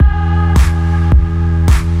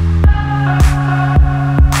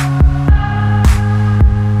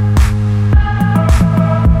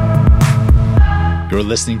You're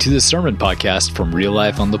listening to the Sermon Podcast from Real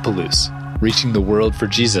Life on the Palouse, reaching the world for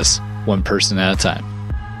Jesus, one person at a time.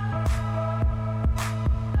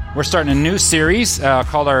 We're starting a new series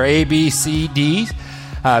called our ABCD,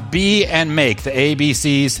 Be and Make, the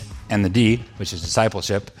ABCs and the D, which is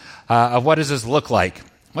discipleship, of what does this look like?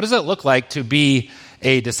 What does it look like to be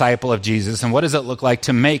a disciple of Jesus, and what does it look like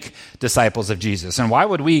to make disciples of Jesus? And why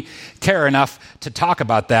would we care enough to talk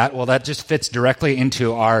about that? Well, that just fits directly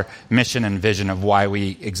into our mission and vision of why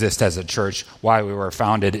we exist as a church, why we were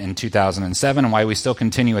founded in 2007, and why we still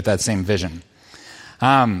continue with that same vision.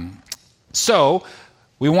 So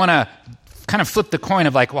we want to kind of flip the coin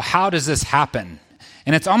of like, well, how does this happen?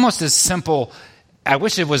 And it's almost as simple. I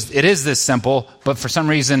wish it is this simple, but for some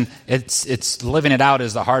reason, it's living it out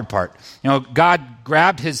is the hard part. You know, God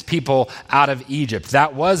grabbed his people out of Egypt.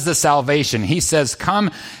 That was the salvation. He says,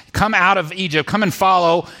 come out of Egypt, come and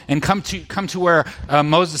follow, and come to where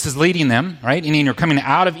Moses is leading them, right? And you're coming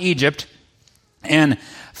out of Egypt and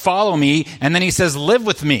follow me. And then he says, live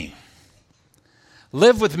with me.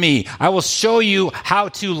 Live with me. I will show you how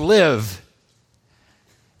to live.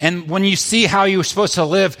 And when you see how you're supposed to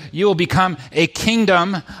live, you will become a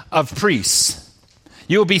kingdom of priests.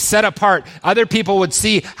 You will be set apart. Other people would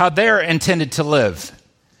see how they're intended to live.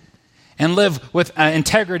 And live with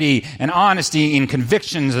integrity and honesty and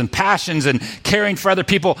convictions and passions and caring for other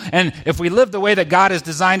people. And if we live the way that God has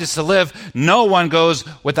designed us to live, no one goes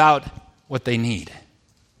without what they need.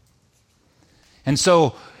 And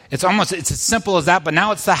so it's as simple as that, but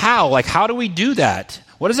now it's the how. Like, how do we do that?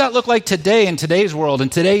 What does that look like today in today's world, in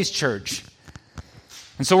today's church?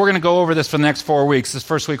 And so we're going to go over this for the next 4 weeks. This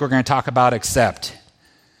first week we're going to talk about accept.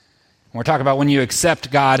 And we're talking about when you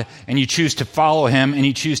accept God and you choose to follow him and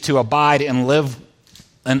you choose to abide and live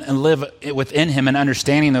within him and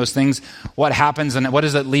understanding those things, what happens and what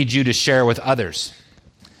does it lead you to share with others?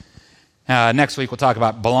 Next week, we'll talk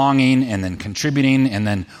about belonging and then contributing and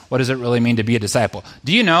then what does it really mean to be a disciple.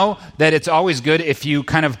 Do you know that it's always good if you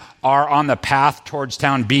kind of are on the path towards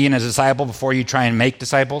being a disciple before you try and make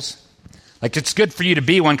disciples? Like, it's good for you to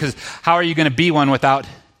be one because how are you going to be one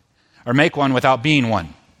make one without being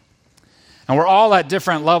one? And we're all at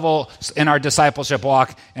different levels in our discipleship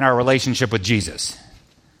walk and our relationship with Jesus.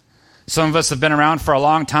 Some of us have been around for a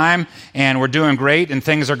long time, and we're doing great, and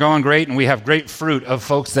things are going great, and we have great fruit of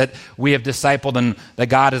folks that we have discipled and that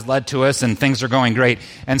God has led to us, and things are going great.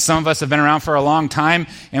 And some of us have been around for a long time,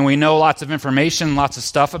 and we know lots of information, lots of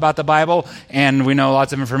stuff about the Bible, and we know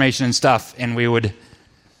lots of information and stuff, and we would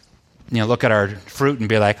look at our fruit and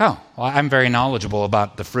be like, oh, well, I'm very knowledgeable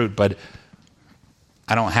about the fruit, but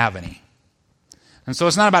I don't have any. And so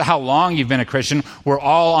it's not about how long you've been a Christian. We're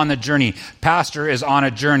all on the journey. Pastor is on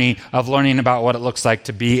a journey of learning about what it looks like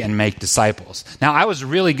to be and make disciples. Now, I was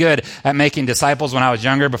really good at making disciples when I was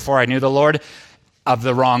younger, before I knew the Lord, of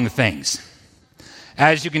the wrong things.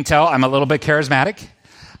 As you can tell, I'm a little bit charismatic.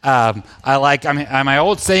 My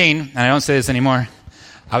old saying, and I don't say this anymore,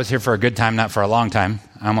 I was here for a good time, not for a long time.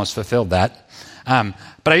 I almost fulfilled that.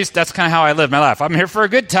 But that's kind of how I live my life. I'm here for a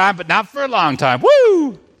good time, but not for a long time.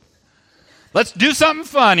 Woo! Let's do something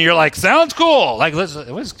fun. You're like, sounds cool. Like, let's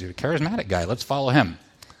do a charismatic guy. Let's follow him.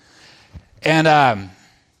 And, I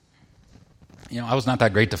was not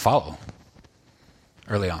that great to follow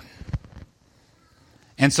early on.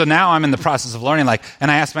 And so now I'm in the process of learning,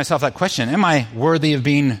 and I ask myself that question, am I worthy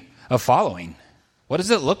of following? What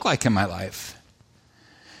does it look like in my life?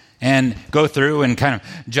 And go through and kind of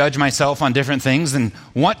judge myself on different things and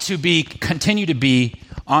want to continue to be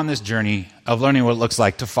on this journey of learning what it looks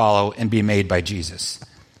like to follow and be made by Jesus.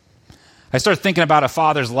 I start thinking about a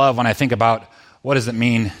father's love when I think about what does it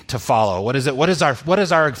mean to follow? What is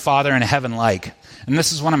our Father in heaven like? And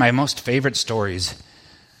this is one of my most favorite stories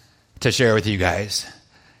to share with you guys.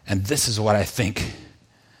 And this is what I think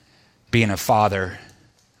being a father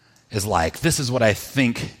is like. This is how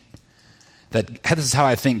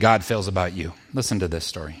I think God feels about you. Listen to this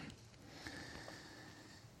story.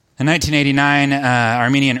 In 1989,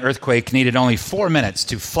 Armenian earthquake needed only 4 minutes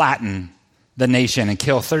to flatten the nation and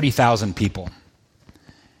kill 30,000 people.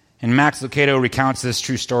 And Max Lucado recounts this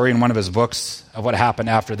true story in one of his books of what happened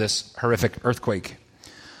after this horrific earthquake.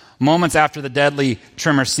 Moments after the deadly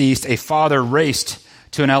tremor ceased, a father raced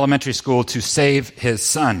to an elementary school to save his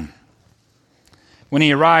son. When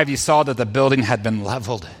he arrived, he saw that the building had been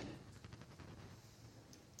leveled.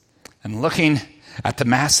 And looking at the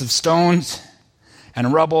massive stones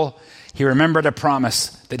and rubble, he remembered a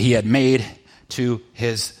promise that he had made to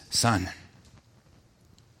his son.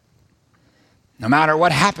 No matter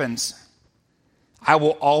what happens, I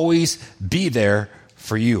will always be there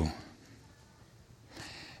for you.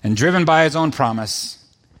 And driven by his own promise,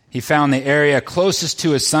 he found the area closest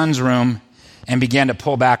to his son's room and began to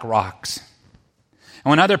pull back rocks. And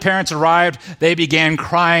when other parents arrived, they began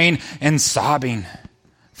crying and sobbing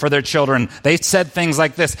for their children. They said things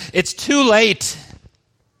like this, "It's too late."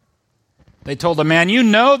 They told the man, "You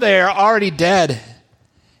know they are already dead.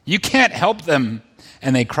 You can't help them."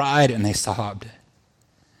 And they cried and they sobbed.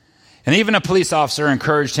 And even a police officer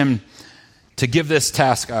encouraged him to give this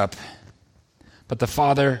task up. But the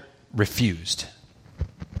father refused.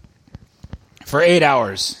 For 8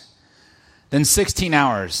 hours, then 16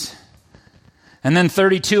 hours, and then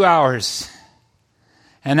 32 hours.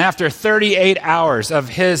 And after 38 hours of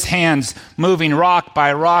his hands moving rock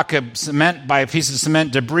by rock, cement by piece of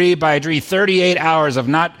cement, debris by debris, 38 hours of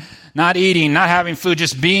not eating, not having food,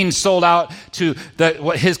 just being sold out to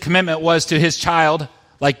what his commitment was to his child,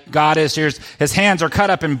 like God is here. His hands are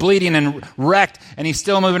cut up and bleeding and wrecked, and he's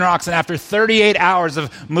still moving rocks. And after 38 hours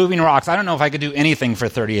of moving rocks, I don't know if I could do anything for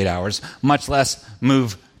 38 hours, much less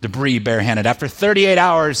move debris barehanded. After 38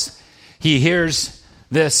 hours, he hears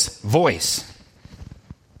this voice.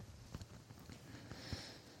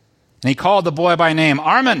 And he called the boy by name,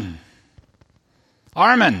 "Armin,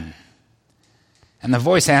 Armin." And the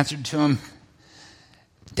voice answered to him,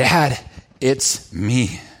 "Dad, it's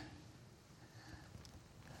me."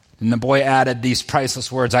 And the boy added these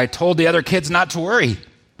priceless words, "I told the other kids not to worry.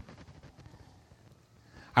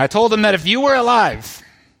 I told them that if you were alive,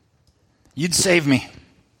 you'd save me.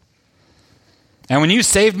 And when you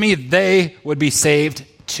saved me, they would be saved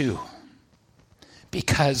too.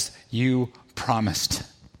 Because you promised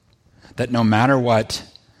that no matter what,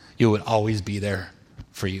 you would always be there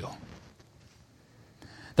for you."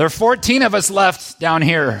 There are 14 of us left down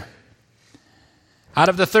here. Out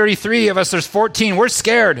of the 33 of us, there's 14. We're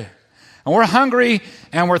scared, and we're hungry,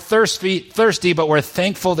 and we're thirsty, but we're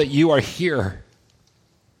thankful that you are here.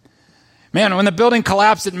 Man, when the building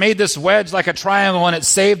collapsed, it made this wedge like a triangle, and it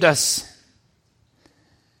saved us.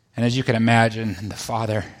 And as you can imagine, the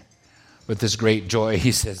father, with this great joy,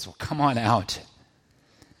 he says, "Well, come on out."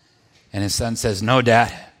 And his son says, "No,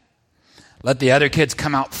 Dad. Let the other kids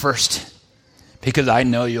come out first, because I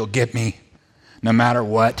know you'll get me. No matter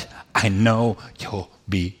what, I know you'll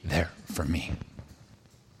be there for me."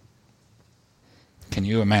 Can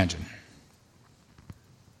you imagine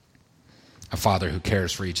a father who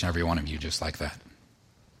cares for each and every one of you just like that?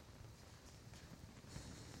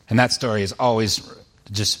 And that story has always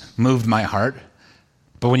just moved my heart.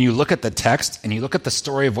 But when you look at the text and you look at the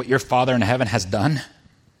story of what your Father in heaven has done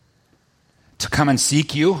to come and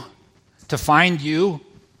seek you, to find you,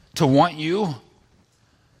 to want you,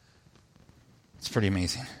 it's pretty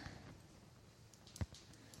amazing.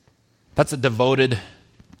 That's a devoted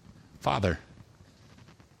father.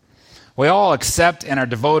 We all accept and are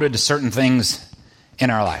devoted to certain things in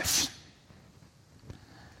our life.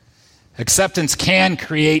 Acceptance can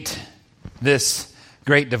create this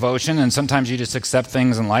great devotion, and sometimes you just accept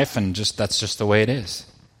things in life and that's just the way it is.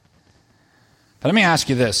 But let me ask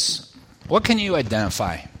you this. What can you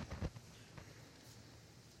identify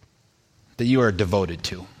that you are devoted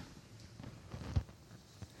to?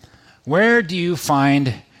 Where do you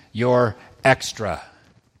find your extra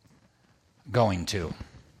going to?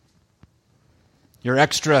 Your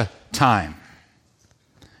extra time?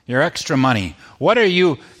 Your extra money? What are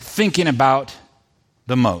you thinking about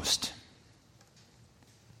the most?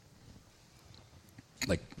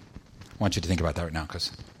 I want you to think about that right now,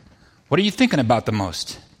 because what are you thinking about the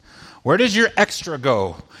most? Where does your extra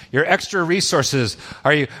go? Your extra resources?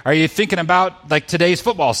 Are you thinking about like today's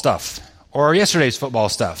football stuff or yesterday's football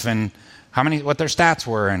stuff and what their stats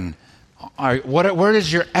were, and where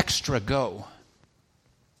does your extra go?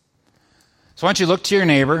 So why don't you look to your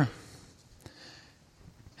neighbor,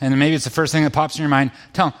 and maybe it's the first thing that pops in your mind.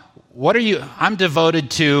 Tell them, I'm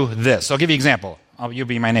devoted to this. I'll give you an example. You'll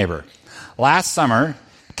be my neighbor. Last summer,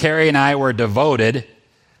 Carrie and I were devoted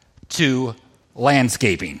to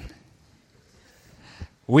landscaping.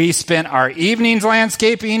 We spent our evenings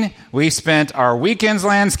landscaping. We spent our weekends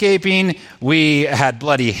landscaping. We had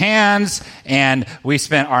bloody hands, and we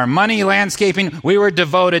spent our money landscaping. We were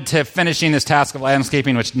devoted to finishing this task of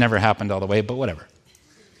landscaping, which never happened all the way, but whatever.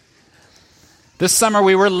 This summer,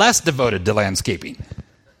 we were less devoted to landscaping.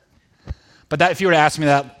 But if you were to ask me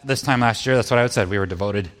that this time last year, that's what I would have said. We were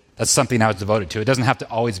devoted. That's something I was devoted to. It doesn't have to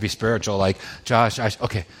always be spiritual, like, Josh,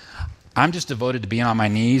 okay. I'm just devoted to being on my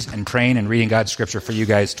knees and praying and reading God's scripture for you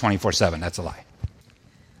guys 24/7. That's a lie.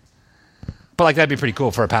 But that'd be pretty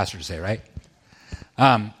cool for a pastor to say, right?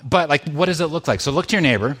 But what does it look like? So look to your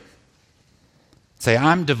neighbor. Say,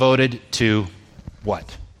 I'm devoted to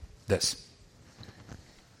what? This.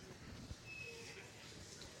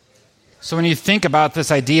 So when you think about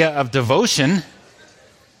this idea of devotion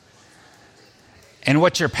and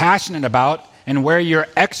what you're passionate about and where your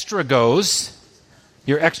extra goes,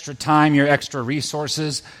 your extra time, your extra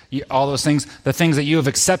resources, all those things, the things that you have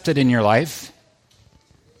accepted in your life,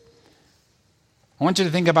 I want you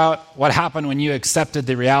to think about what happened when you accepted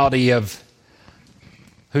the reality of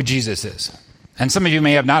who Jesus is. And some of you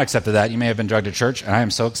may have not accepted that. You may have been drugged to church, and I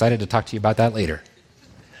am so excited to talk to you about that later.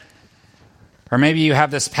 Or maybe you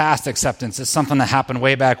have this past acceptance. It's something that happened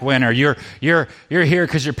way back when, or you're here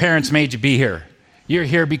because your parents made you be here. You're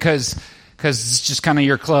here because it's just kind of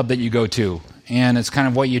your club that you go to, and it's kind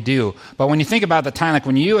of what you do. But when you think about the time, like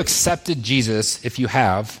when you accepted Jesus, if you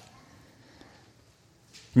have,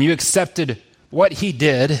 and you accepted what he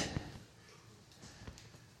did,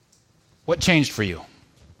 what changed for you?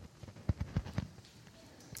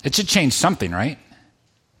 It should change something, right?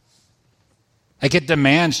 Like it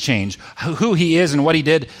demands change. Who he is and what he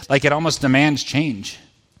did, like it almost demands change.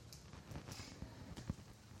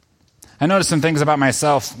 I noticed some things about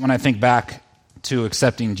myself when I think back to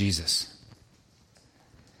accepting Jesus.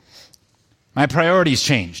 My priorities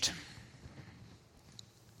changed.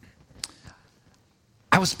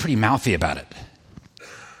 I was pretty mouthy about it.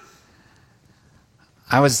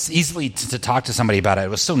 I was easily to talk to somebody about it. It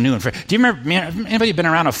was so new and fresh. Do you remember, anybody been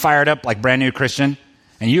around a fired up, like brand new Christian,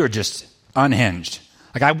 and you were just unhinged?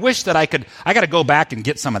 Like I wish that I got to go back and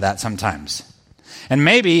get some of that sometimes. And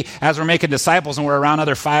maybe as we're making disciples and we're around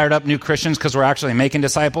other fired up new Christians because we're actually making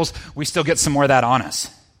disciples, we still get some more of that on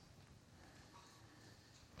us.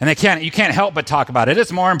 And you can't help but talk about it.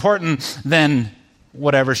 It's more important than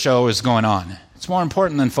whatever show is going on. It's more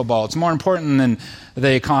important than football. It's more important than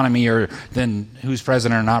the economy or than who's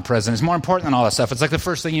president or not president. It's more important than all that stuff. It's like the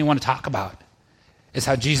first thing you want to talk about is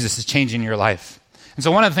how Jesus is changing your life. And so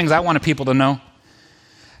one of the things I wanted people to know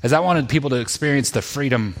is I wanted people to experience the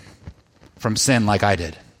freedom from sin like I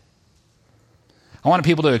did. I wanted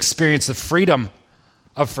people to experience the freedom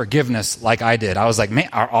of forgiveness like I did. I was like, man,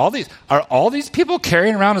 are all these people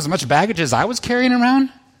carrying around as much baggage as I was carrying around?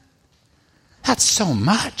 That's so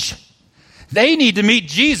much. They need to meet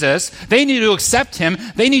Jesus. They need to accept him.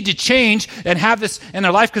 They need to change and have this in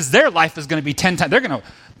their life because their life is going to be 10 times. They're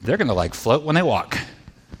going to like float when they walk.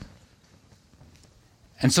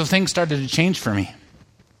 And so things started to change for me.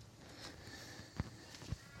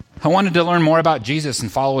 I wanted to learn more about Jesus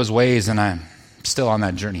and follow his ways, and I'm still on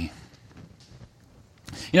that journey.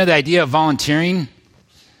 You know, the idea of volunteering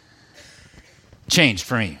changed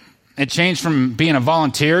for me. It changed from being a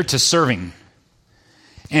volunteer to serving.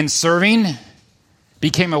 And serving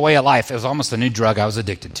became a way of life. It was almost a new drug I was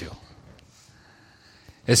addicted to.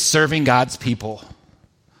 Is serving God's people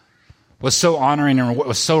was so honoring and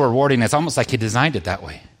was so rewarding. It's almost like he designed it that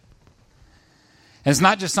way. And it's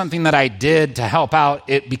not just something that I did to help out.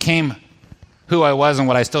 It became who I was and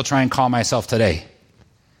what I still try and call myself today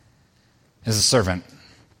as a servant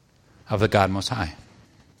of the God Most High.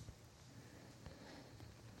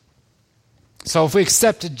 So if we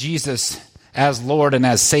accepted Jesus as Lord and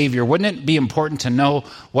as Savior, wouldn't it be important to know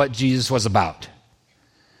what Jesus was about?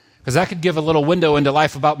 Because that could give a little window into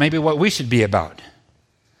life about maybe what we should be about.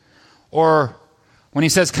 Or when he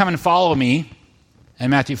says, come and follow me,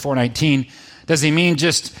 in Matthew 4:19, does he mean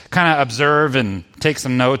just kind of observe and take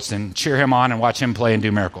some notes and cheer him on and watch him play and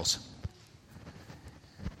do miracles?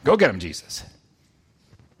 Go get him, Jesus.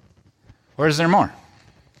 Or is there more?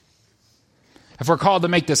 If we're called to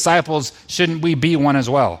make disciples, shouldn't we be one as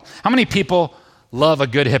well? How many people love a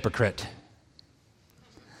good hypocrite?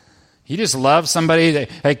 You just love somebody that,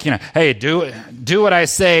 like, hey, do what I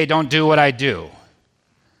say, don't do what I do.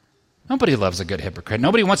 Nobody loves a good hypocrite.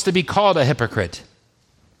 Nobody wants to be called a hypocrite.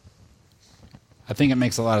 I think it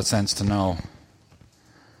makes a lot of sense to know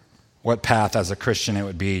what path as a Christian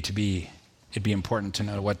it'd be important to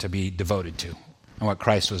know what to be devoted to and what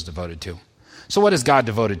Christ was devoted to. So what is God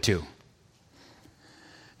devoted to?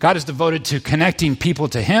 God is devoted to connecting people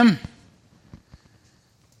to him,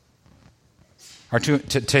 or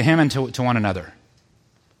to him and to one another.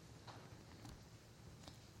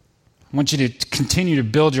 I want you to continue to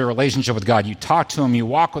build your relationship with God. You talk to him, you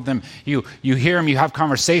walk with him, you hear him, you have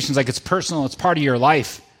conversations like it's personal, it's part of your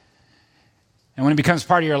life. And when it becomes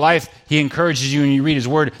part of your life, he encourages you and you read his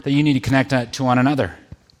word that you need to connect to one another.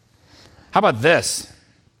 How about this?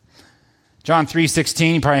 John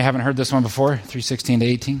 3:16, you probably haven't heard this one before, 3:16 to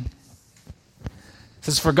 18. It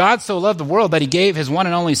says, for God so loved the world that he gave his one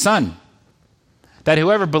and only Son, that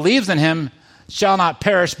whoever believes in him shall not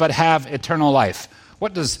perish but have eternal life.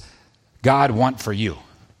 What does God want for you?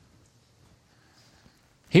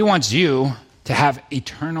 He wants you to have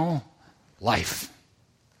eternal life.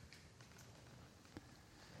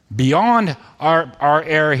 beyond our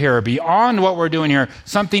era here, beyond what we're doing here,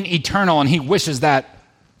 something eternal, and he wishes that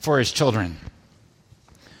for his children.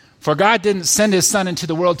 For God didn't send his Son into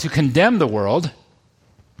the world to condemn the world.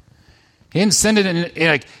 He didn't send it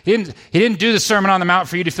in, he didn't do the Sermon on the Mount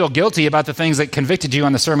for you to feel guilty about the things that convicted you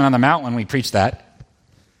on the Sermon on the Mount when we preached that.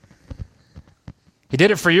 He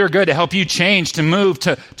did it for your good, to help you change, to move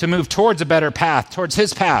towards a better path, towards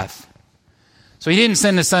his path. So he didn't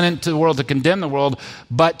send his Son into the world to condemn the world,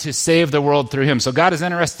 but to save the world through him. So God is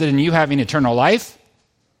interested in you having eternal life,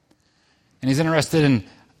 and he's interested in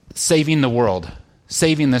saving the world,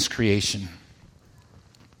 saving this creation.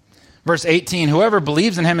 Verse 18, whoever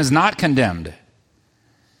believes in him is not condemned,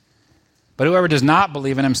 but whoever does not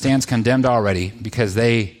believe in him stands condemned already, because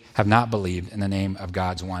they have not believed in the name of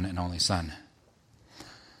God's one and only Son.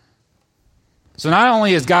 So not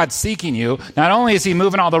only is God seeking you, not only is he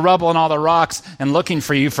moving all the rubble and all the rocks and looking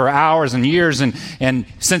for you for hours and years and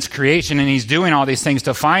since creation, and he's doing all these things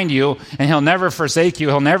to find you, and he'll never forsake you,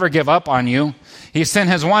 he'll never give up on you. He sent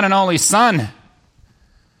his one and only Son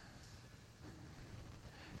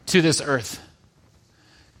to this earth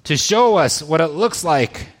to show us what it looks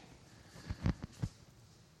like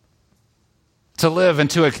to live and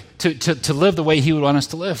to live the way he would want us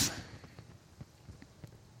to live.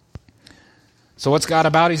 So what's God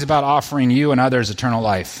about? He's about offering you and others eternal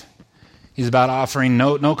life. He's about offering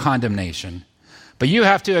no condemnation. But you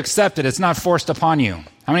have to accept it. It's not forced upon you.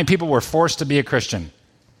 How many people were forced to be a Christian?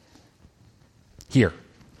 Here.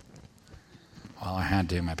 Well, I had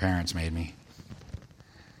to. My parents made me.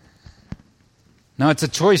 No, it's a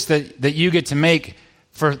choice that you get to make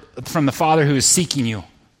from the Father who is seeking you.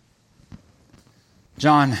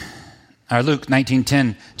 Luke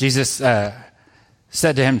 19:10, Jesus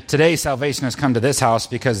said to him, today salvation has come to this house,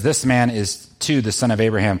 because this man is too the son of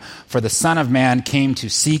Abraham. For the Son of Man came to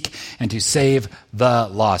seek and to save the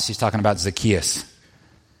lost. He's talking about Zacchaeus.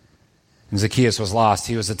 And Zacchaeus was lost.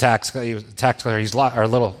 He was a tax collector.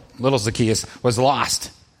 Little Zacchaeus was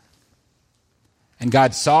lost. And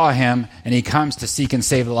God saw him, and he comes to seek and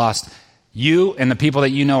save the lost. You and the people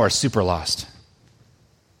that you know are super lost.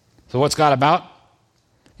 So what's God about?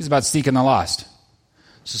 He's about seeking the lost.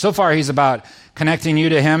 So far he's about connecting you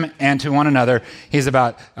to him and to one another. He's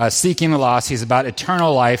about seeking the lost. He's about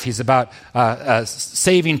eternal life. He's about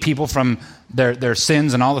saving people from their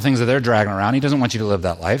sins and all the things that they're dragging around. He doesn't want you to live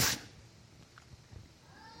that life.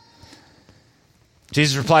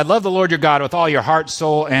 Jesus replied, love the Lord your God with all your heart,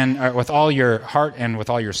 soul, and with all your heart and with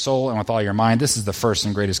all your soul and with all your mind. This is the first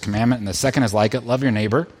and greatest commandment. And the second is like it. Love your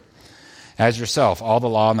neighbor as yourself. All the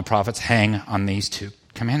law and the prophets hang on these two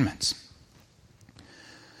commandments.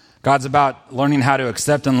 God's about learning how to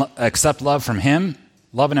accept love from him,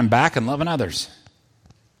 loving him back, and loving others.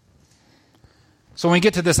 So when we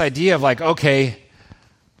get to this idea of like, okay,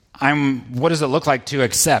 what does it look like to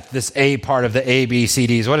accept this A part of the A, B, C,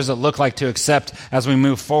 Ds? What does it look like to accept as we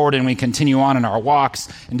move forward and we continue on in our walks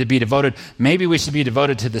and to be devoted? Maybe we should be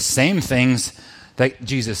devoted to the same things that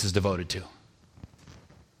Jesus is devoted to.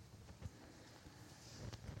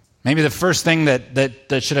 Maybe the first thing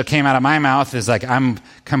that should have came out of my mouth is like, I'm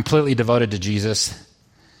completely devoted to Jesus.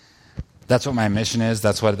 That's what my mission is.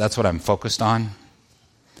 That's what I'm focused on.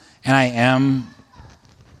 And I am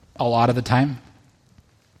a lot of the time.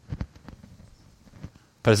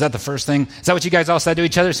 But is that the first thing? Is that what you guys all said to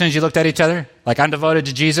each other as soon as you looked at each other? Like, I'm devoted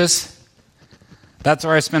to Jesus? That's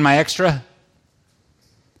where I spend my extra?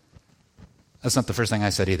 That's not the first thing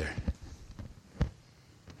I said either.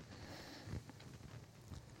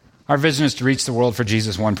 Our vision is to reach the world for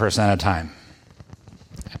Jesus one person at a time.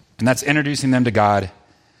 And that's introducing them to God,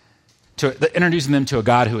 introducing them to a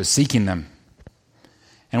God who is seeking them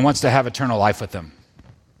and wants to have eternal life with them.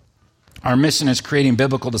 Our mission is creating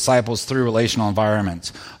biblical disciples through relational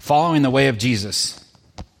environments, following the way of Jesus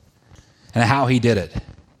and how he did it.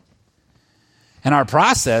 And our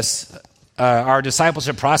process, our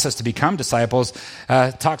discipleship process to become disciples,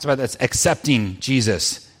 talks about that's accepting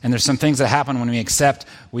Jesus. And there's some things that happen when we accept,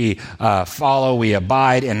 we follow, we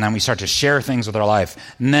abide, and then we start to share things with our life.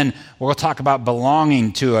 And then we'll talk about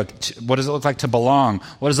belonging to what does it look like to belong?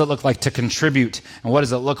 What does it look like to contribute? And what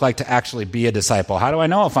does it look like to actually be a disciple? How do I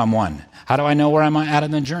know if I'm one? How do I know where I'm at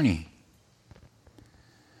in the journey?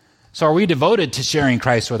 So are we devoted to sharing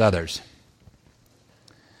Christ with others?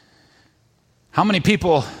 How many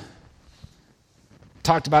people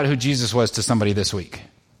talked about who Jesus was to somebody this week?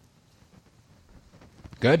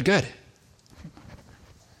 Good.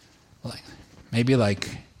 Maybe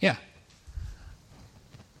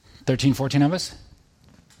 13, 14 of us,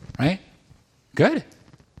 right? Good.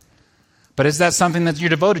 But is that something that you're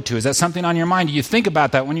devoted to? Is that something on your mind? Do you think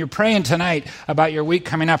about that when you're praying tonight about your week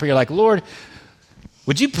coming up? Or you're like, Lord,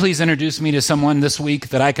 would you please introduce me to someone this week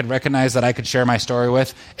that I could recognize, that I could share my story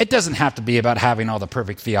with? It doesn't have to be about having all the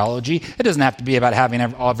perfect theology. It doesn't have to be about having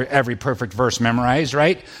every perfect verse memorized,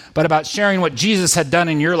 right? But about sharing what Jesus had done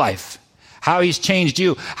in your life, how he's changed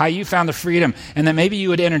you, how you found the freedom, and then maybe you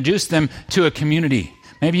would introduce them to a community.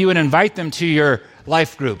 Maybe you would invite them to your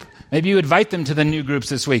life group. Maybe you invite them to the new groups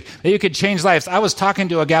this week. Maybe you could change lives. I was talking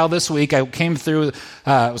to a gal this week. I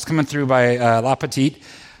was coming through by La Petite,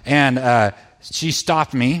 and she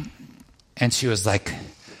stopped me, and she was like,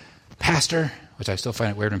 Pastor, which I still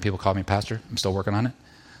find it weird when people call me pastor. I'm still working on it,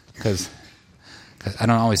 because I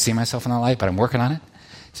don't always see myself in that light, but I'm working on it.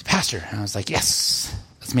 She said, Pastor. And I was like, yes,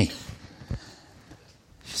 that's me.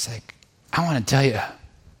 She's like, I want to tell you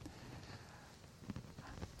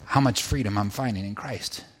how much freedom I'm finding in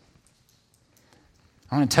Christ.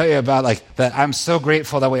 I want to tell you about that. I'm so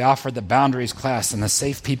grateful that we offered the boundaries class and the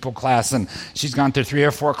safe people class, and she's gone through 3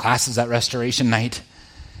 or 4 classes at restoration night,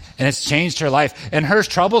 and it's changed her life. And her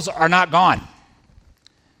troubles are not gone.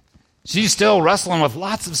 She's still wrestling with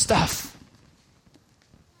lots of stuff,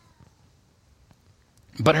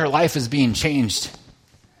 but her life is being changed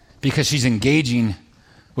because she's engaging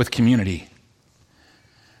with community.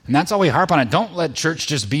 And that's all we harp on it. Don't let church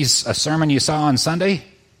just be a sermon you saw on Sunday.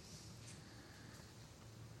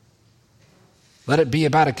 Let it be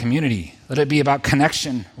about a community. Let it be about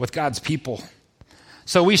connection with God's people.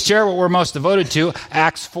 So we share what we're most devoted to.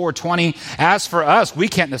 Acts 4:20. As for us, we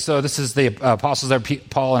can't. So this is the apostles there, Peter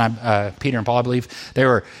and Paul, I believe. They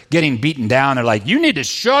were getting beaten down. They're like, "You need to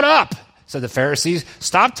shut up," said the Pharisees.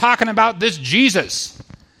 "Stop talking about this Jesus."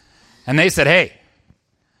 And they said, "Hey,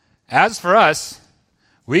 as for us,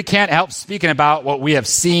 we can't help speaking about what we have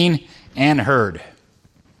seen and heard."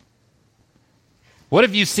 What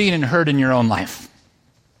have you seen and heard in your own life?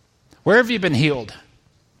 Where have you been healed?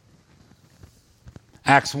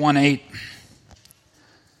 Acts 1:8.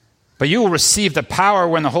 But you will receive the power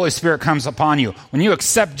when the Holy Spirit comes upon you. When you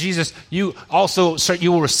accept Jesus, you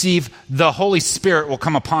will receive the Holy Spirit will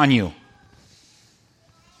come upon you.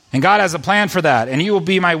 And God has a plan for that. And you will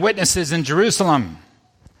be my witnesses in Jerusalem.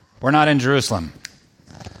 We're not in Jerusalem.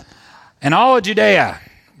 In all of Judea.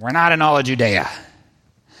 We're not in all of Judea.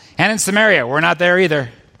 And in Samaria, we're not there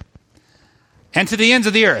either. And to the ends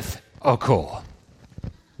of the earth. Oh, cool.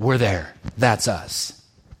 We're there. That's us.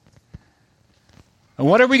 And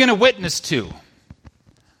what are we going to witness to?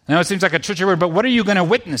 I know it seems like a churchy word, but what are you going to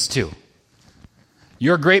witness to?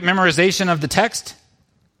 Your great memorization of the text?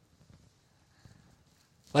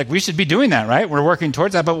 Like, we should be doing that, right? We're working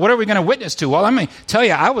towards that, but what are we going to witness to? Well, let me tell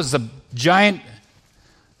you, I was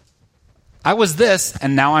this,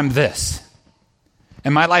 and now I'm this.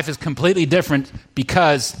 And my life is completely different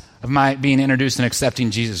because of my being introduced and accepting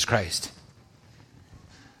Jesus Christ.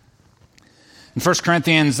 In 1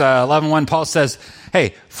 Corinthians 11:1, Paul says,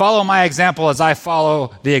 hey, follow my example as I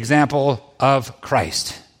follow the example of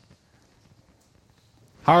Christ.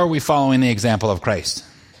 How are we following the example of Christ?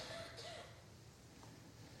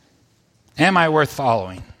 Am I worth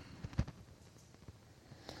following?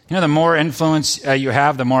 You know, the more influence you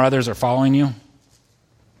have, the more others are following you.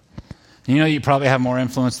 You know, you probably have more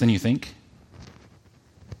influence than you think.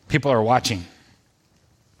 People are watching.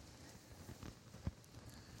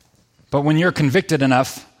 But when you're convicted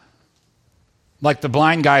enough, like the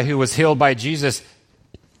blind guy who was healed by Jesus,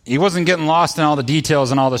 he wasn't getting lost in all the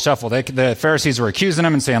details and all the shuffle. The Pharisees were accusing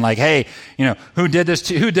him and saying like, hey, you know, who did this?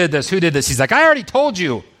 Who did this? Who did this? He's like, I already told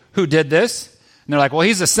you who did this. And they're like, well,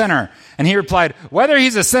 he's a sinner. And he replied, whether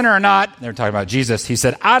he's a sinner or not, they're talking about Jesus. He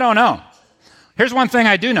said, I don't know. Here's one thing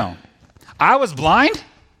I do know. I was blind.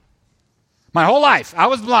 My whole life, I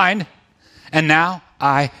was blind. And now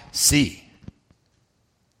I see.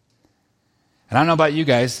 And I don't know about you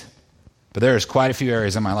guys, but there's quite a few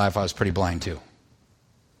areas in my life I was pretty blind to.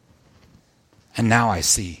 And now I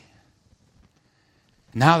see.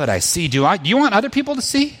 Now that I see, do you want other people to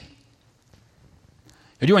see?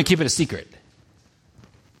 Or do you want to keep it a secret?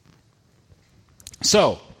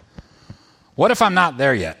 So, what if I'm not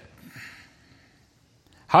there yet?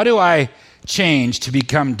 How do I change to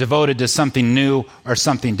become devoted to something new or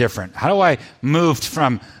something different? How do I move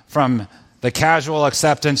from the casual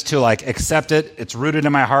acceptance to like accept it, it's rooted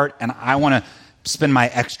in my heart, and I want to spend my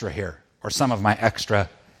extra here or some of my extra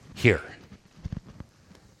here?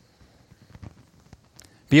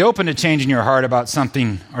 Be open to changing your heart about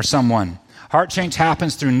something or someone. Heart change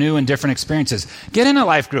happens through new and different experiences. Get in a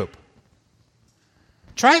life group.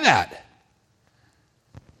 Try that.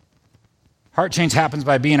 Heart change happens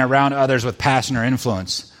by being around others with passion or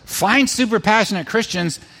influence. Find super passionate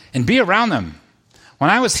Christians and be around them. When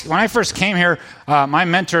I first came here, my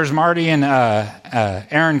mentors, Marty and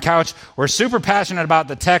Aaron Couch, were super passionate about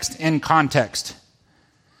the text in context.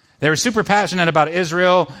 They were super passionate about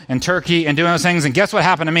Israel and Turkey and doing those things. And guess what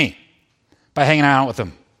happened to me by hanging out with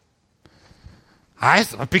them? I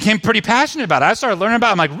became pretty passionate about it. I started learning about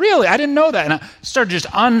it. I'm like, really? I didn't know that. And I started just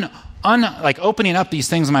opening up these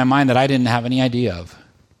things in my mind that I didn't have any idea of.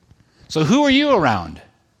 So who are you around?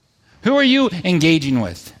 Who are you engaging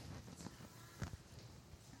with?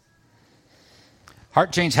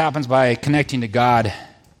 Heart change happens by connecting to God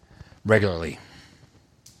regularly.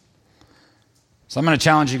 So I'm going to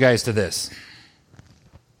challenge you guys to this.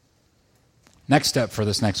 Next step for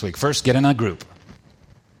this next week. First, get in a group.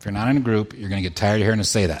 If you're not in a group, you're going to get tired of hearing us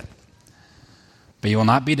say that. But you will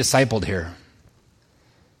not be discipled here.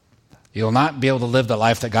 You will not be able to live the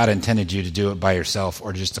life that God intended you to do it by yourself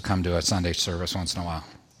or just to come to a Sunday service once in a while.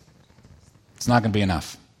 It's not going to be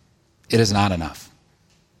enough. It is not enough.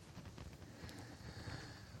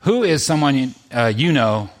 Who is someone you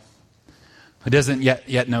know who doesn't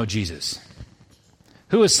yet know Jesus?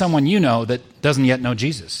 Who is someone you know that doesn't yet know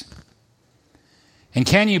Jesus? And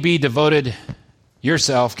can you devote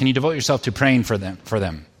yourself to praying for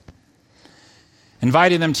them?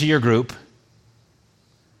 Inviting them to your group,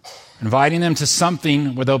 inviting them to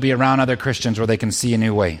something where they'll be around other Christians where they can see a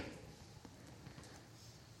new way.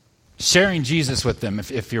 Sharing Jesus with them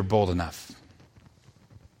if you're bold enough.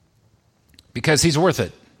 Because he's worth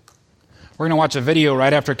it. We're going to watch a video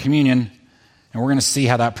right after communion, and we're going to see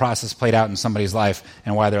how that process played out in somebody's life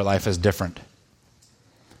and why their life is different.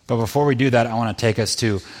 But before we do that, I want to take us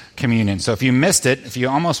to communion. So if you missed it, if you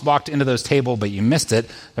almost walked into those tables but you missed it,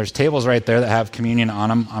 there's tables right there that have communion on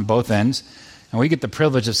them on both ends. And we get the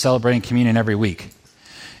privilege of celebrating communion every week.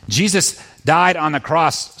 Jesus died on the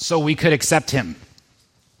cross so we could accept him.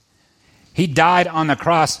 He died on the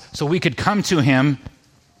cross so we could come to him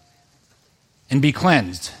and be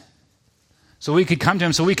cleansed. So we could come to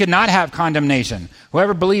him, so we could not have condemnation.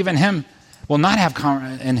 Whoever believes in him will not have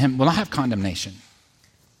condemnation.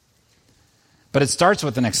 But it starts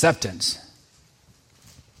with an acceptance.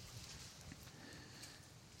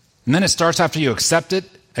 And then it starts after you accept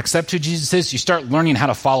who Jesus is, you start learning how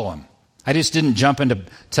to follow him. I just didn't jump into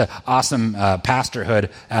awesome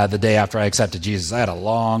pastorhood the day after I accepted Jesus. I had a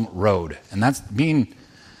long road. And that's being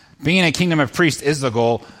a kingdom of priests is the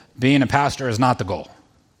goal. Being a pastor is not the goal.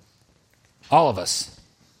 All of us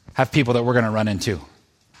have people that we're going to run into.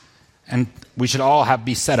 And we should all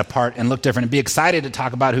be set apart and look different and be excited to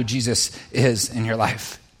talk about who Jesus is in your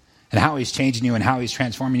life and how he's changing you and how he's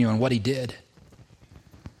transforming you and what he did.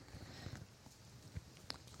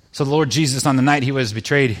 So the Lord Jesus, on the night he was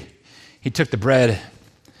betrayed, he took the bread,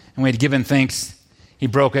 and when he had given thanks, he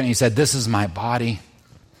broke it and he said, "This is my body.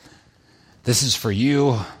 This is for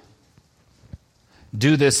you.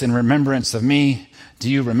 Do this in remembrance of me."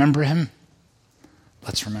 Do you remember him?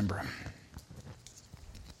 Let's remember him.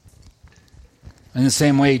 In the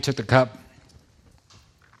same way, he took the cup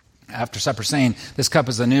after supper, saying, "This cup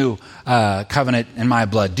is a new covenant in my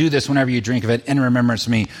blood. Do this whenever you drink of it in remembrance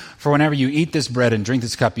of me. For whenever you eat this bread and drink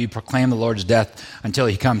this cup, you proclaim the Lord's death until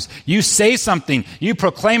he comes." You say something, you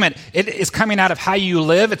proclaim it. It is coming out of how you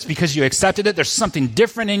live. It's because you accepted it. There's something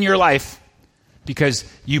different in your life because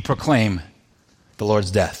you proclaim the Lord's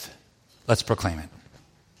death. Let's proclaim it.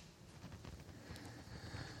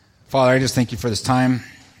 Father, I just thank you for this time.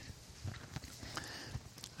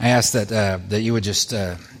 I ask that you would just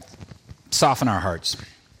soften our hearts.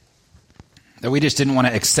 That we just didn't want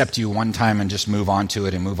to accept you one time and just move on to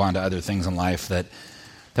it and move on to other things in life. That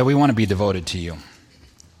we want to be devoted to you.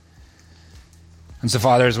 And so,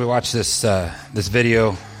 Father, as we watch this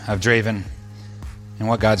video of Draven and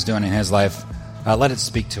what God's doing in his life, let it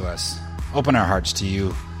speak to us. Open our hearts to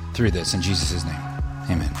you through this. In Jesus' name,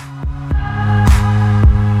 amen.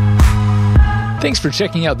 Thanks for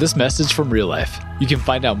checking out this message from Real Life. You can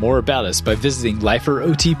find out more about us by visiting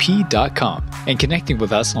liferotp.com and connecting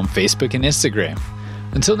with us on Facebook and Instagram.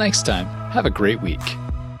 Until next time, have a great week.